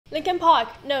Linkin Park,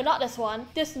 no, not this one.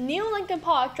 This new Linkin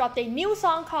Park dropped a new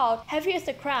song called Heavy is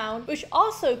the Crown, which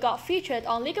also got featured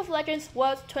on League of Legends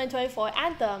World 2024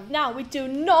 Anthem. Now, we do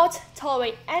not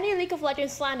tolerate any League of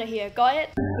Legends slander here, got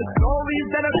it?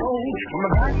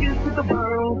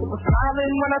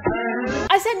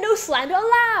 I said no slander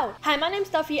allowed! Hi, my name's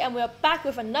Duffy and we're back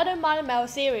with another Modern Metal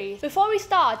series. Before we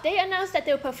start, they announced that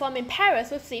they'll perform in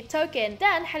Paris with Sleep Token,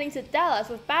 then heading to Dallas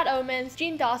with Bad Omens,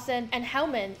 Gene Dawson, and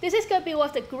Hellman. This is gonna be one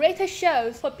of the greatest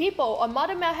shows for people or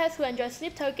modern metalheads who enjoy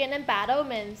Sleep Token and Bad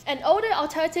Omens, and older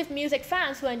alternative music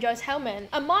fans who enjoys Hellman.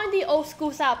 I'm more in the old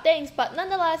school side of things, but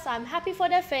nonetheless, I'm happy for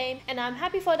their fame, and I'm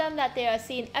happy for them that they are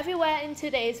seen everywhere in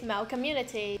today's metal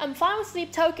community. I'm fine with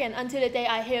Sleep Token until the day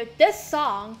I hear this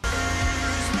song.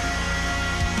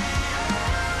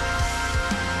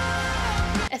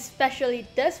 Especially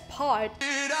this part.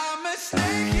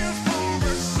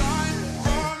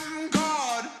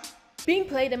 Being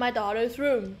played in my daughter's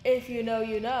room. If you know,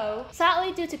 you know.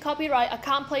 Sadly, due to copyright, I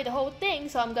can't play the whole thing,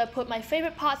 so I'm gonna put my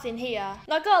favorite parts in here.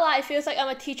 Not gonna lie, it feels like I'm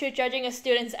a teacher judging a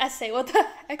student's essay. What the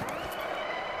heck?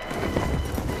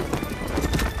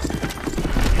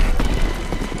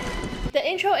 The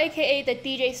intro, aka the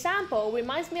DJ sample,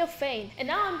 reminds me of Fame, and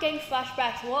now I'm getting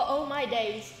flashbacks to oh my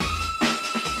days.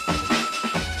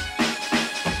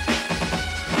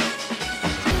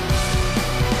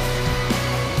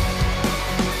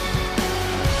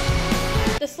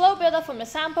 The slow build-up from the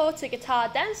sample to guitar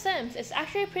then synths is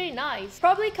actually pretty nice.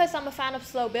 Probably because I'm a fan of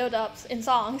slow build-ups in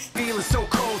songs. Feeling so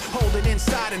cold, hold it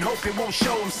inside and hope it won't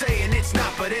show. I'm saying it's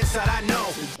not, but inside I know.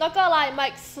 Not gonna lie,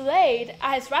 Mike slayed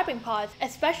at his rapping parts,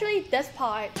 especially this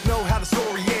part. Know how the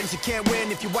story ends, you can't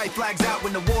win if your white flag's out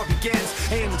when the war begins.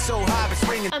 Aiming so high, but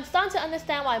swinging. I'm starting to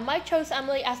understand why Mike chose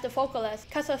Emily as the vocalist,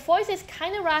 because her voice is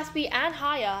kinda raspy and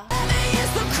higher.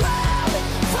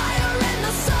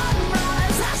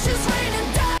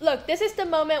 Look, this is the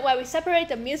moment where we separate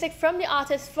the music from the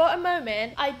artist for a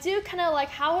moment. I do kinda like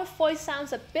how her voice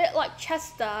sounds a bit like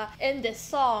Chester in this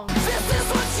song. This is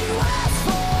what you asked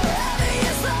for, heavy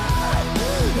is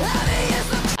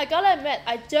I gotta admit,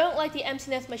 I don't like the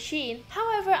emptiness machine.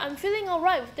 However, I'm feeling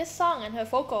alright with this song and her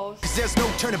vocals. There's no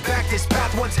turning back, this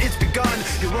path once it's begun.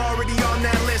 You're already on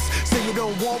that list, say you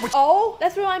don't want what. Oh,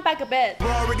 let's rewind back a bit. You're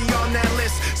already on that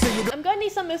list, say you don't. I'm gonna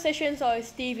need some musicians or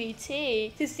Stevie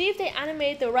T to see if they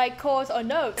animate the right chords or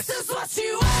notes. This is what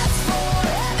you asked for,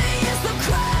 heavy is the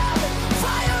crowd,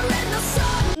 fire in the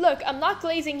sun. Look, I'm not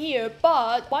glazing here,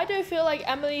 but why do I feel like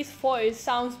Emily's voice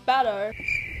sounds better?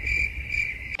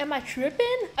 Am I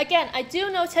tripping? Again, I do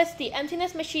notice the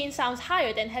emptiness machine sounds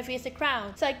higher than Heavy is the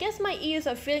Crown, so I guess my ears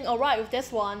are feeling alright with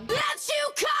this one. Let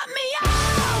you cut me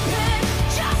open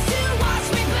just to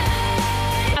watch me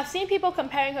play. I've seen people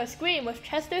comparing her scream with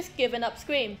Chester's Given Up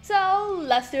scream, so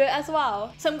let's do it as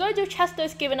well. So I'm going to do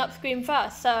Chester's Given Up scream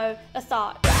first, so let's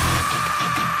start.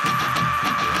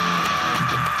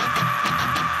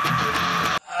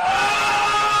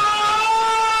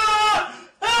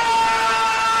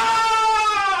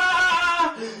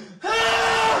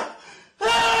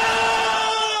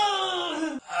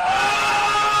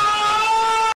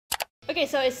 Okay,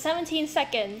 so it's 17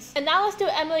 seconds. And now let's do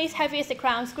Emily's Heavy is the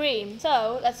Crown scream.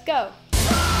 So, let's go.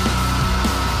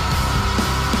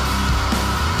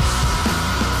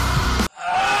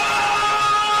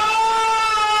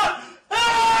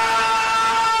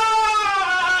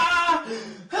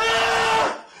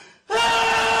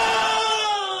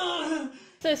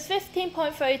 So it's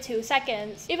 15.32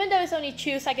 seconds. Even though it's only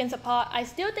 2 seconds apart, I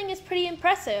still think it's pretty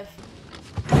impressive.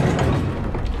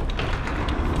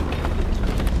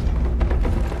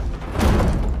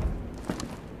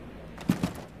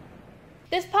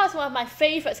 This part's one of my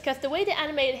favorites because the way they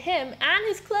animated him and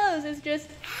his clothes is just...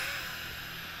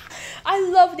 I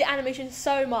love the animation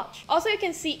so much. Also, you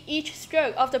can see each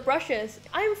stroke of the brushes.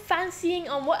 I'm fancying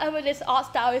on whatever this art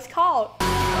style is called.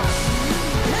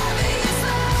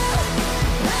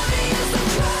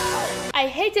 I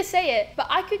hate to say it, but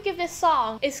I could give this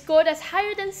song a score that's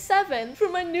higher than 7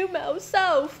 from my new metal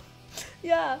self.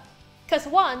 Yeah. Because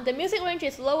one, the music range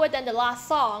is lower than the last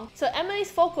song, so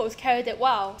Emily's vocals carried it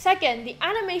well. Second, the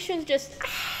animation's just...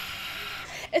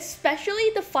 especially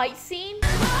the fight scene.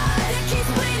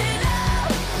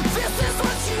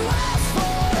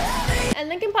 And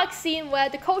Linkin Park scene where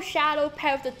the cold shadow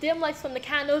paired with the dim lights from the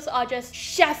candles are just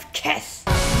chef kiss.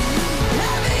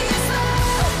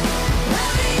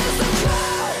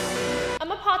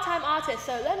 I'm a part-time artist,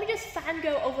 so let me just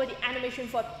fangirl over the animation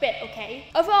for a bit, okay?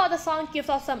 Overall, the song gives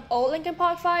off some old Linkin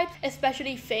Park vibes,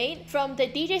 especially Faint, from the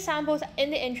DJ samples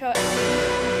in the intro.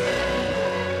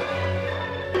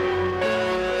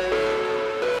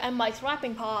 And Mike's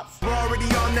rapping parts. We're already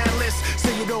on that list.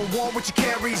 Say you don't want what you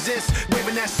can't resist.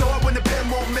 Waving that sword when the pen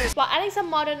won't miss. While adding some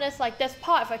modernness like this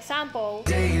part, for example.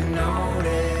 Do you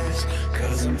notice?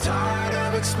 Cause I'm tired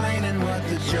of explaining what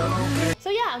the joke is.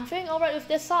 So yeah, I'm feeling alright with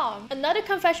this song. Another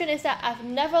confession is that I've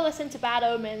never listened to Bad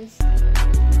Omens.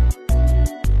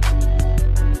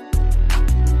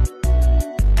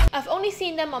 I've only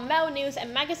seen them on metal news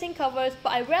and magazine covers,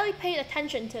 but I rarely paid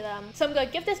attention to them. So I'm gonna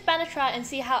give this band a try and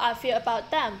see how I feel about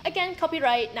them. Again,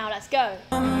 copyright, now let's go.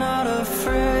 I'm not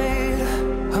afraid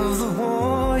of the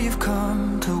war you've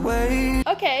come to wage.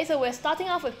 Okay, so we're starting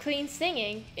off with clean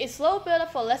singing, a slow build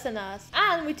up for listeners,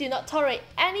 and we do not tolerate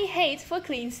any hate for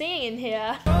clean singing in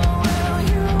here.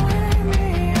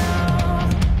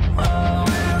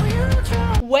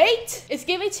 Wait! It's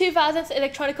giving 2000s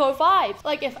electronicore vibes,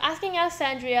 like if asking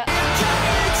Alexandria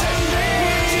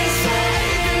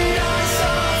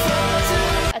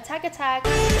Attack Attack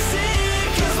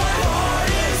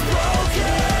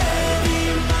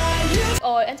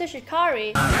or Enter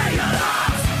Shikari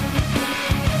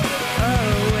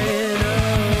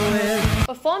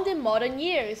performed in modern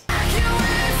years.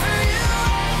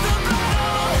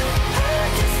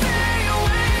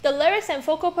 The lyrics and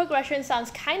vocal progression sounds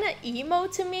kinda emo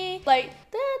to me, like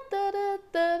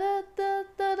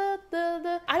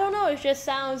I don't know, it just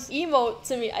sounds emo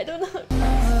to me, I don't know.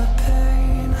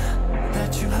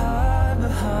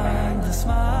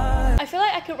 I feel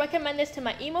like I could recommend this to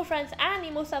my emo friends and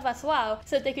emo stuff as well,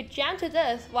 so they could jam to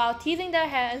this while teasing their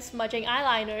hair and smudging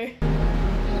eyeliner.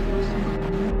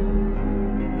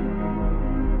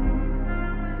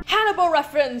 Hannibal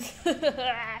reference!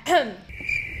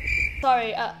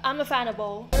 Sorry, I'm a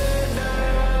fanable.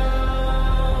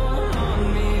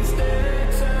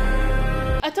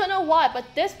 I don't know why, but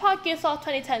this part gives off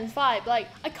 2010s vibe. Like,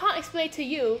 I can't explain to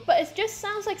you, but it just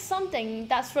sounds like something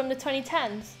that's from the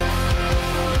 2010s.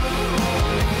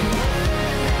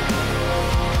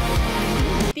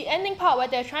 The ending part where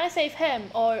they're trying to save him,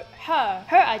 or her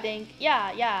I think,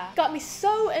 yeah, got me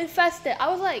so invested. I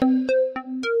was like...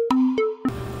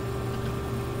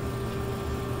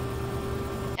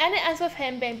 And it ends with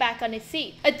him being back on his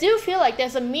seat. I do feel like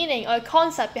there's a meaning or a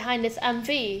concept behind this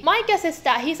MV. My guess is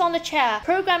that he's on the chair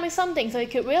programming something so he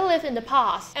could relive in the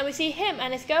past, and we see him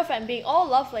and his girlfriend being all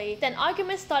lovely. Then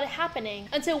arguments started happening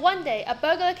until one day a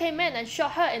burglar came in and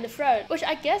shot her in the throat, which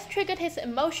I guess triggered his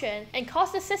emotion and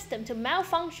caused the system to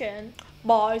malfunction.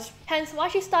 Bars. Hence why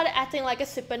she started acting like a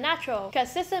supernatural,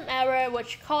 cause system error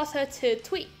which caused her to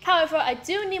tweak. However, I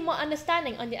do need more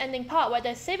understanding on the ending part where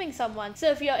they're saving someone,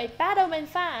 so if you're a Bad Omen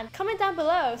fan, comment down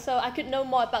below so I could know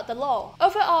more about the lore.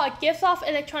 Overall, it gives off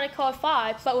electronicore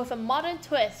vibes but with a modern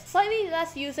twist, slightly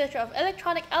less usage of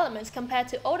electronic elements compared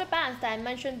to older bands that I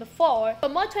mentioned before,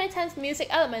 but more 2010s music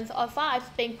elements or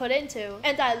vibes being put into.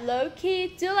 And I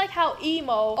low-key do like how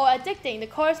emo or addicting the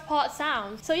chorus part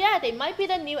sounds. So yeah, they might be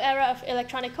the new era of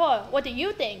electronicore. What do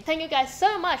you think? Thank you guys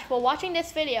so much for watching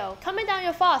this video. Comment down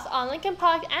your thoughts on Linkin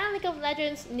Park and League of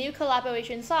Legends' new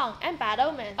collaboration song and Bad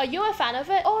Omen. Are you a fan of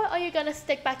it, or are you gonna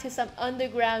stick back to some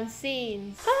underground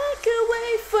scenes? I could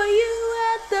wait for you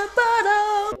at the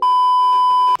bottom.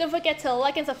 Don't forget to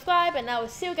like and subscribe, and I will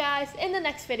see you guys in the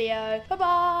next video.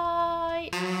 Bye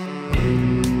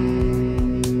bye!